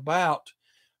speaking about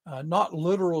not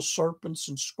literal serpents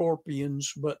and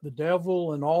scorpions, but the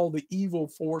devil and all the evil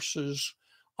forces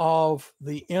of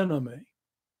the enemy.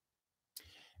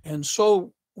 And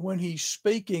so when he's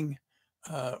speaking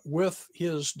with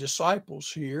his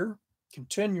disciples here,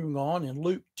 continuing on in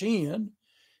Luke 10,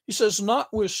 he says,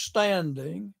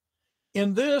 "Notwithstanding,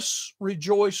 in this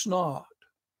rejoice not."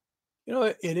 You know,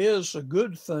 it is a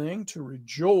good thing to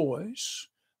rejoice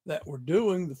that we're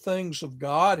doing the things of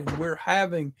God and we're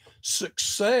having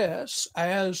success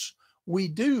as we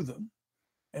do them.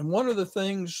 And one of the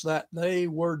things that they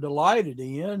were delighted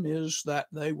in is that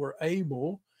they were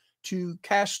able to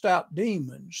cast out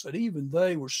demons, that even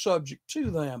they were subject to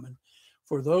them. And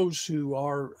for those who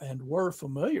are and were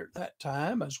familiar at that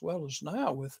time, as well as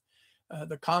now, with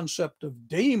the concept of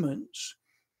demons,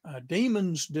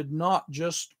 demons did not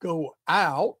just go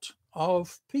out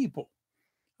of people,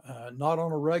 not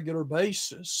on a regular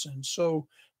basis. And so,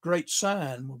 great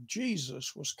sign when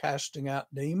Jesus was casting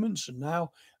out demons, and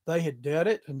now they had did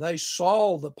it, and they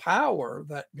saw the power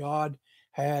that God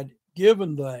had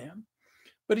given them.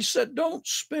 But he said, don't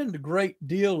spend a great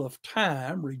deal of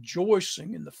time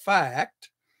rejoicing in the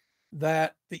fact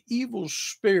that the evil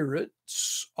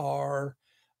spirits are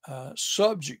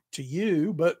subject to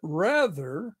you, but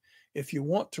rather, if you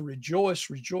want to rejoice,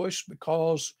 rejoice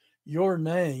because your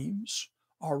names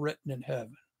are written in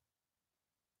heaven.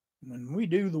 When we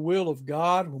do the will of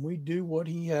God, when we do what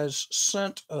he has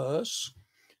sent us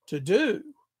to do,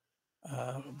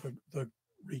 the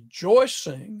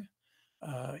rejoicing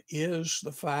is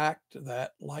the fact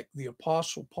that, like the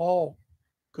Apostle Paul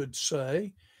could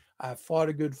say, "I've fought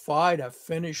a good fight, I've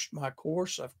finished my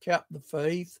course, I've kept the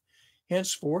faith.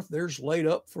 Henceforth there's laid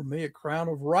up for me a crown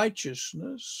of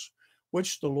righteousness,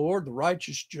 which the Lord, the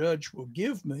righteous judge, will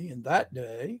give me in that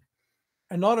day,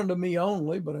 and not unto me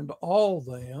only, but unto all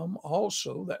them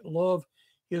also that love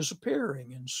his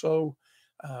appearing." And so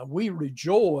we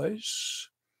rejoice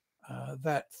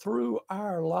that through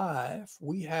our life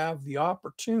we have the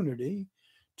opportunity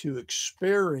to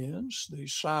experience the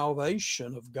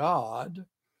salvation of God.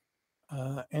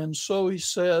 And so he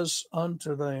says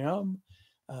unto them,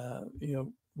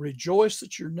 rejoice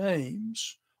that your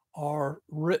names are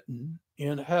written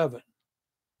in heaven.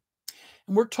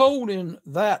 And we're told in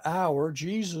that hour,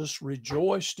 Jesus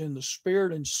rejoiced in the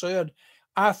Spirit and said,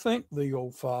 "I thank thee,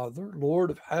 O Father, Lord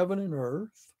of heaven and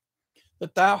earth,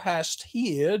 that thou hast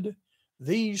hid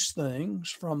these things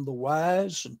from the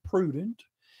wise and prudent,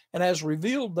 and has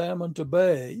revealed them unto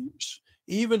babes.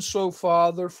 Even so,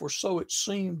 Father, for so it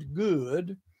seemed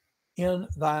good in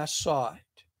thy sight.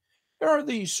 There are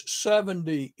these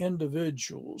 70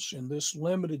 individuals in this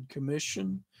limited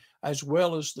commission, as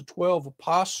well as the 12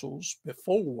 apostles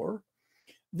before.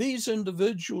 These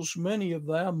individuals, many of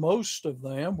them, most of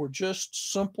them, were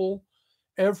just simple,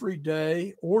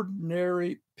 everyday,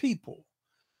 ordinary people.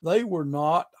 They were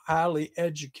not highly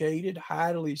educated,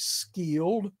 highly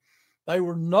skilled. They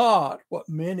were not what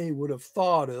many would have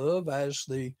thought of as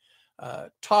the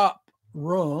top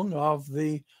rung of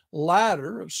the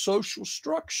ladder of social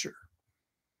structure.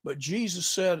 But Jesus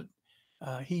said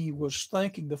he was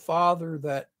thanking the Father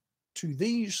that to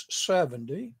these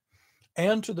 70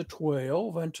 and to the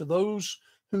 12 and to those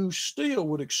who still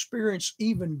would experience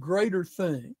even greater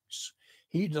things,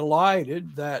 he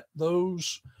delighted that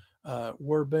those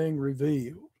were being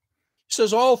revealed. He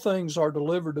says, all things are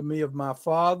delivered to me of my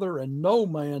Father, and no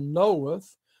man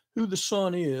knoweth who the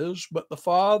Son is, but the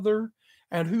Father,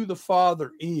 and who the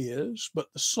Father is,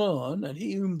 but the Son, and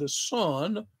he whom the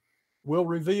Son will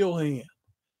reveal him.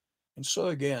 And so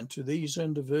again, to these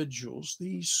individuals,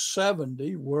 these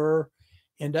 70 were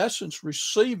in essence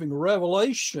receiving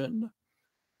revelation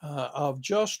of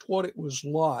just what it was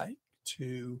like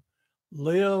to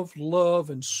live,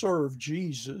 love, and serve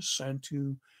Jesus, and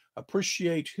to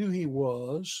appreciate who he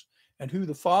was and who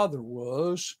the Father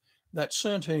was that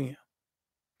sent him.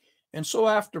 And so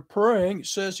after praying, it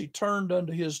says he turned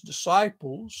unto his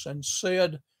disciples and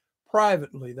said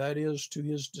privately, that is, to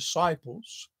his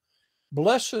disciples,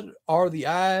 blessed are the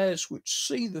eyes which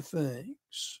see the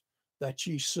things that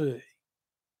ye see.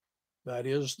 That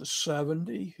is the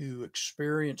 70 who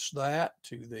experienced that,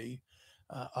 to the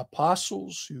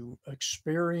apostles who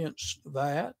experienced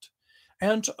that,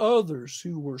 and to others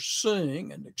who were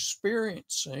seeing and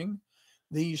experiencing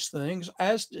these things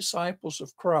as disciples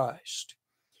of Christ.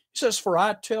 He says, for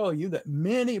I tell you that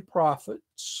many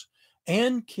prophets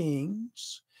and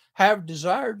kings have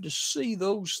desired to see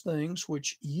those things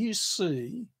which ye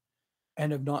see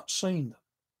and have not seen them,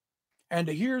 and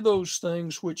to hear those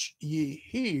things which ye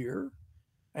hear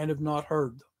and have not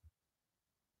heard them.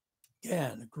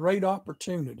 Again, a great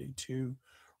opportunity to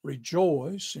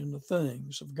rejoice in the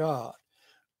things of God.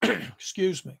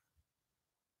 Excuse me.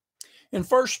 In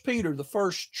 1 Peter, the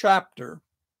first chapter,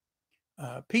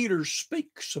 Peter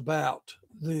speaks about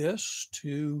this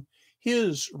to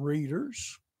his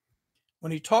readers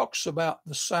when he talks about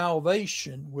the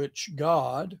salvation which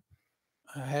God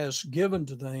has given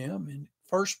to them. In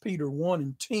 1 Peter 1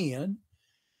 and 10,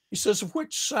 he says, of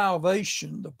which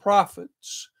salvation the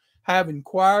prophets have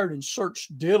inquired and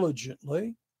searched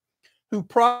diligently, who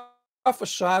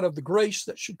prophesied of the grace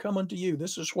that should come unto you.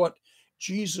 This is what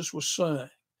Jesus was saying.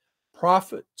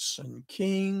 Prophets and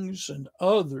kings and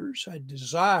others had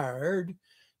desired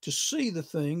to see the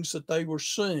things that they were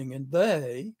seeing, and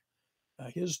they,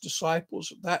 his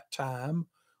disciples at that time,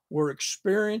 were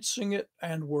experiencing it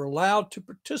and were allowed to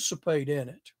participate in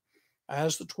it,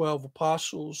 as the 12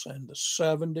 apostles and the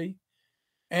 70.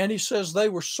 And he says they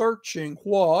were searching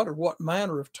what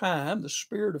manner of time the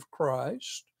Spirit of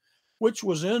Christ, which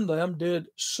was in them, did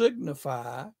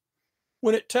signify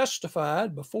when it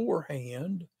testified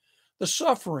beforehand the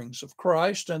sufferings of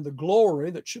Christ and the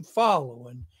glory that should follow.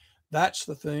 And that's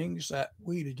the things that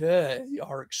we today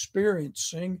are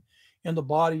experiencing in the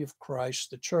body of Christ,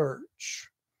 the church.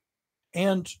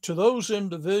 And to those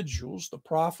individuals, the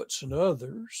prophets and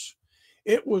others,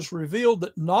 it was revealed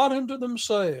that not unto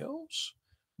themselves,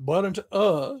 but unto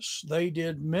us they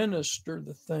did minister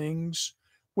the things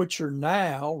which are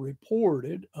now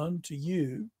reported unto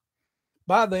you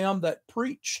by them that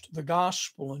preached the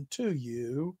gospel unto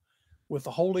you with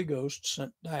the Holy Ghost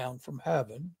sent down from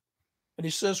heaven. And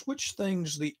he says, which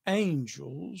things the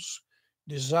angels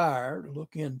desire to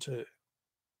look into.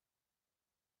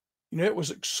 You know, it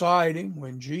was exciting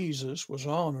when Jesus was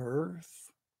on earth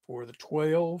for the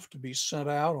 12 to be sent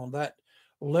out on that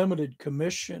limited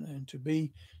commission and to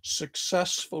be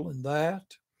successful in that.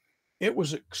 It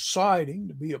was exciting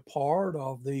to be a part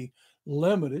of the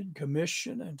limited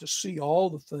commission and to see all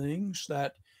the things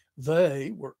that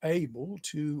they were able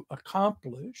to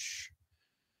accomplish.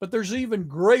 But there's even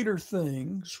greater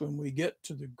things when we get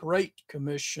to the Great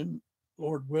Commission,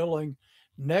 Lord willing,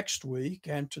 next week,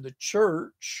 and to the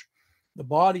church, the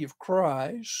body of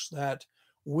Christ, that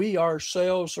we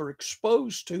ourselves are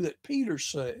exposed to, that Peter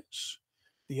says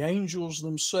the angels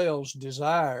themselves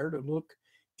desire to look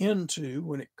into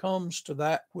when it comes to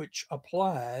that which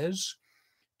applies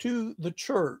to the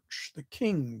church, the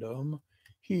kingdom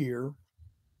here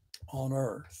on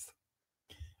earth.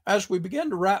 As we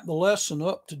begin to wrap the lesson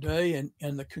up today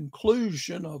and the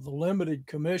conclusion of the limited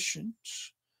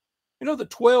commissions, the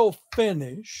 12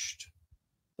 finished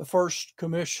the first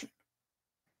commission.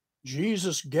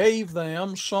 Jesus gave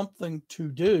them something to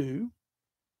do,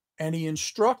 and he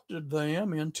instructed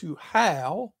them into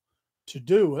how to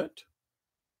do it,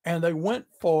 and they went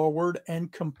forward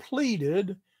and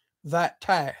completed that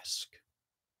task.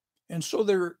 And so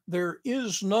there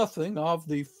is nothing of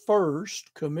the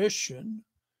first commission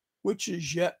which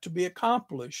is yet to be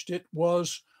accomplished. It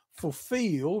was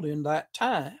fulfilled in that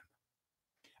time.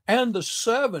 And the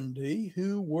 70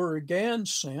 who were again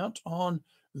sent on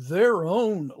their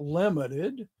own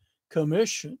limited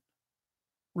commission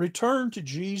returned to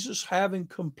Jesus, having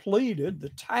completed the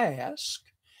task,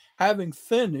 having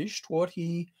finished what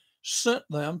he sent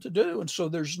them to do. And so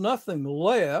there's nothing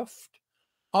left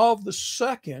of the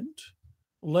second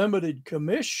limited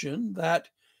commission that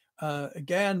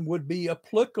again would be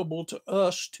applicable to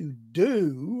us to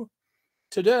do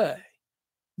today.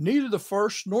 Neither the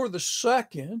first nor the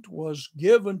second was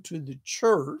given to the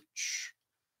church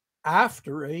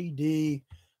after AD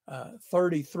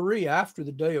 33, after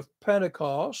the day of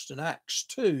Pentecost in Acts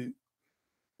 2.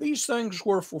 These things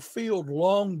were fulfilled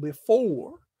long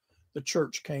before the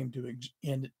church came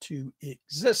into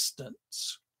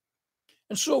existence.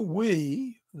 And so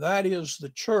we, that is the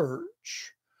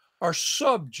church, are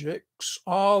subjects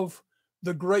of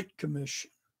the Great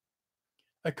Commission,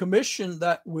 a commission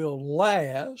that will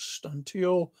last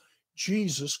until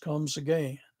Jesus comes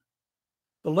again.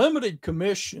 The limited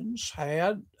commissions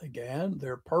had, again,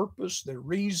 their purpose, their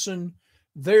reason,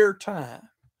 their time,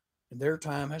 and their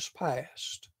time has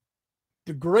passed.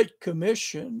 The Great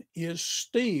Commission is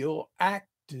still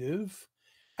active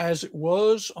as it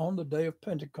was on the day of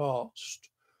Pentecost,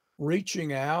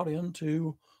 reaching out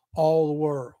into all the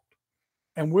world.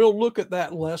 And we'll look at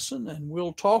that lesson and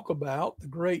we'll talk about the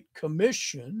Great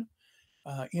Commission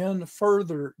in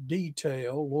further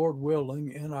detail, Lord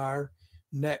willing, in our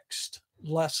next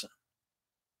lesson.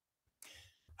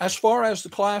 As far as the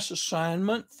class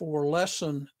assignment for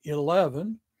lesson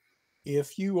 11,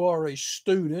 if you are a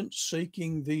student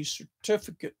seeking the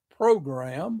certificate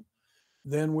program,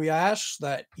 then we ask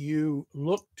that you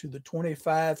look to the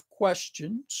 25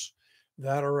 questions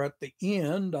that are at the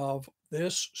end of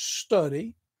this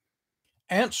study,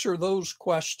 answer those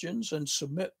questions and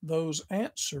submit those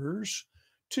answers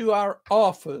to our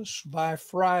office by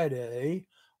Friday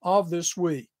of this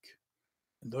week.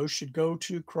 And those should go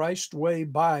to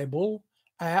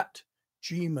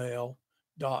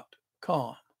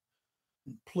christwaybible@gmail.com.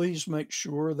 And please make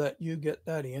sure that you get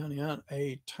that in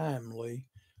a timely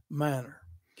manner.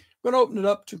 I'm going to open it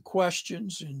up to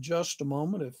questions in just a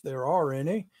moment if there are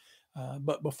any.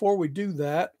 But before we do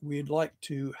that, we'd like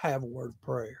to have a word of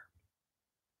prayer.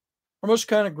 Our most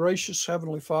kind of gracious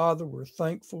Heavenly Father, we're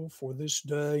thankful for this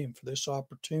day and for this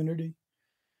opportunity.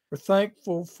 We're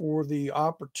thankful for the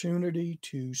opportunity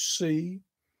to see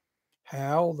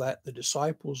how that the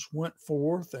disciples went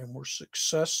forth and were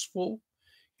successful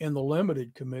in the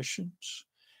limited commissions.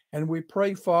 And we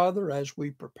pray, Father, as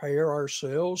we prepare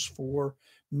ourselves for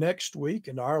next week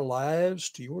and our lives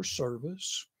to your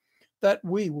service, that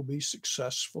we will be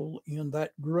successful in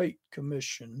that great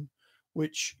commission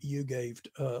which you gave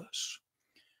to us.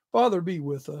 Father, be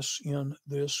with us in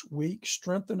this week.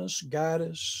 Strengthen us, guide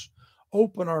us,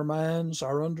 open our minds,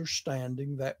 our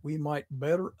understanding, that we might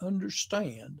better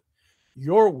understand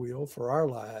your will for our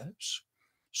lives,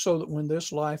 so that when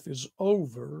this life is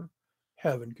over,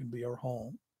 heaven can be our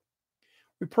home.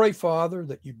 We pray, Father,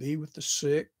 that you be with the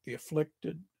sick, the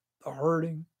afflicted, the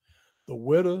hurting, the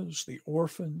widows, the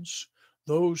orphans,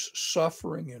 those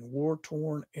suffering in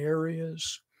war-torn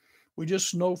areas. We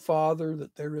just know, Father,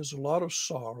 that there is a lot of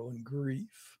sorrow and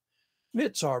grief. And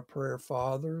it's our prayer,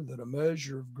 Father, that a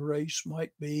measure of grace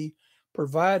might be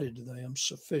provided to them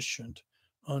sufficient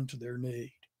unto their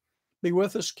need. Be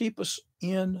with us, keep us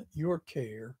in your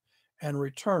care, and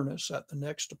return us at the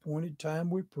next appointed time,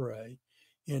 we pray.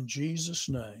 In Jesus'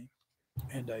 name,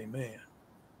 and amen.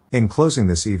 In closing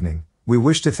this evening, we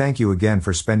wish to thank you again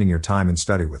for spending your time in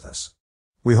study with us.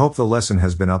 We hope the lesson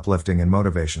has been uplifting and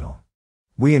motivational.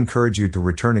 We encourage you to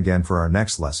return again for our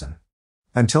next lesson.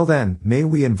 Until then, may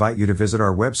we invite you to visit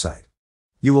our website.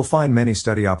 You will find many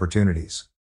study opportunities.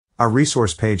 Our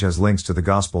resource page has links to the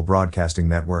Gospel Broadcasting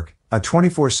Network, a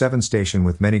 24/7 station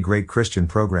with many great Christian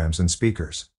programs and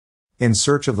speakers. In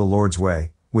Search of the Lord's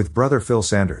Way, with Brother Phil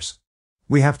Sanders.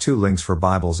 We have 2 links for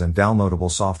Bibles and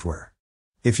downloadable software.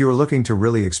 If you are looking to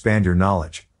really expand your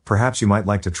knowledge, perhaps you might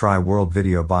like to try World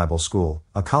Video Bible School,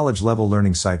 a college-level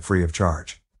learning site free of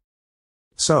charge.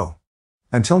 So,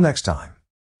 until next time,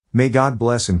 May God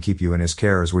bless and keep you in His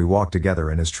care as we walk together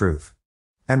in His truth.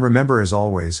 And remember, as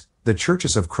always, the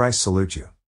churches of Christ salute you.